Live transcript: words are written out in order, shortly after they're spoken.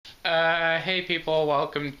Hey people,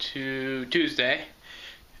 welcome to Tuesday.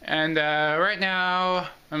 And right now,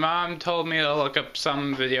 my mom told me to look up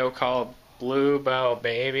some video called Bluebell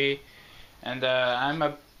Baby. And I'm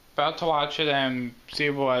about to watch it and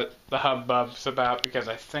see what the hubbub's about because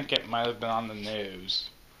I think it might have been on the news.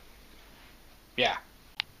 Yeah.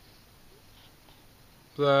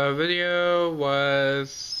 The video was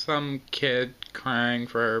some kid crying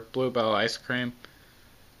for Bluebell ice cream.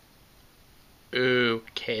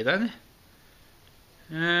 Okay then.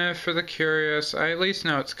 For the curious, I at least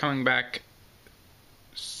know it's coming back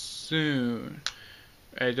soon.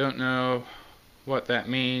 I don't know what that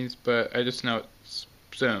means, but I just know it's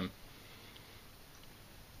soon.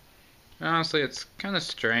 Honestly, it's kind of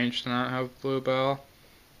strange to not have Bluebell.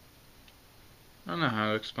 I don't know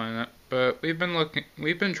how to explain it, but we've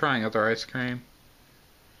been trying other ice cream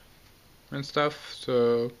and stuff,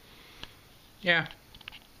 so yeah.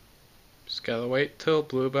 Just gotta wait till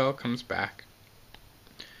Bluebell comes back.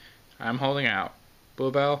 I'm holding out.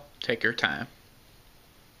 Bluebell, take your time.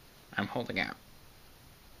 I'm holding out.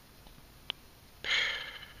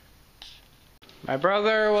 My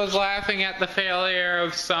brother was laughing at the failure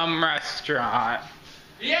of some restaurant.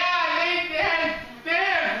 Yeah, they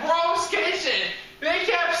had gross kitchen. They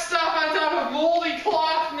kept stuff on top of moldy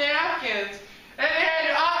cloth napkins, and they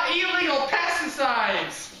had illegal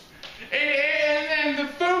pesticides. And the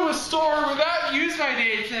food was stored without use-by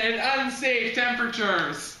dates and at unsafe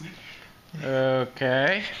temperatures.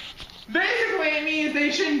 Okay. Basically, it means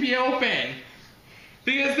they shouldn't be open.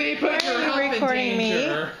 Because they put your health in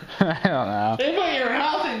danger. I don't know. They put your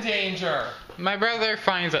health in danger. My brother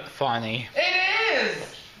finds it funny. It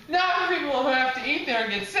is! Not for people who have to eat there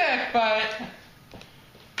and get sick, but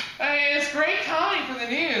I mean, it's great comedy for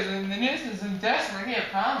the news, and the news is in desperate need of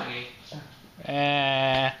comedy.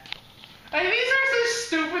 I mean, these are such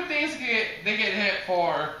stupid things they get hit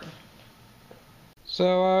for.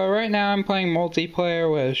 So, right now I'm playing multiplayer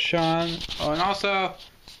with Sean. Oh, and also,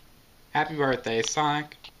 happy birthday,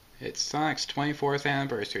 Sonic. It's Sonic's 24th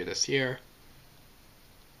anniversary this year.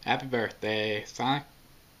 Happy birthday, Sonic.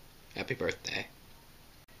 Happy birthday.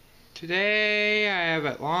 Today, I have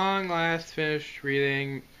at long last finished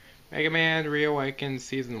reading Mega Man Reawakened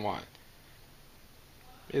Season 1.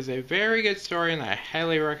 It is a very good story, and I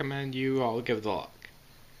highly recommend you all give it a look.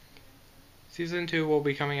 Season 2 will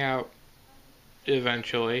be coming out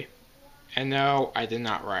eventually. And no, I did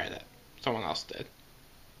not write it. Someone else did.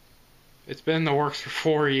 It's been in the works for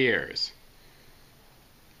 4 years.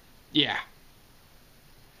 Yeah.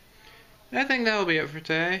 I think that'll be it for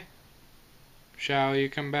today. Shall you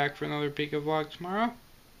come back for another Pika vlog tomorrow?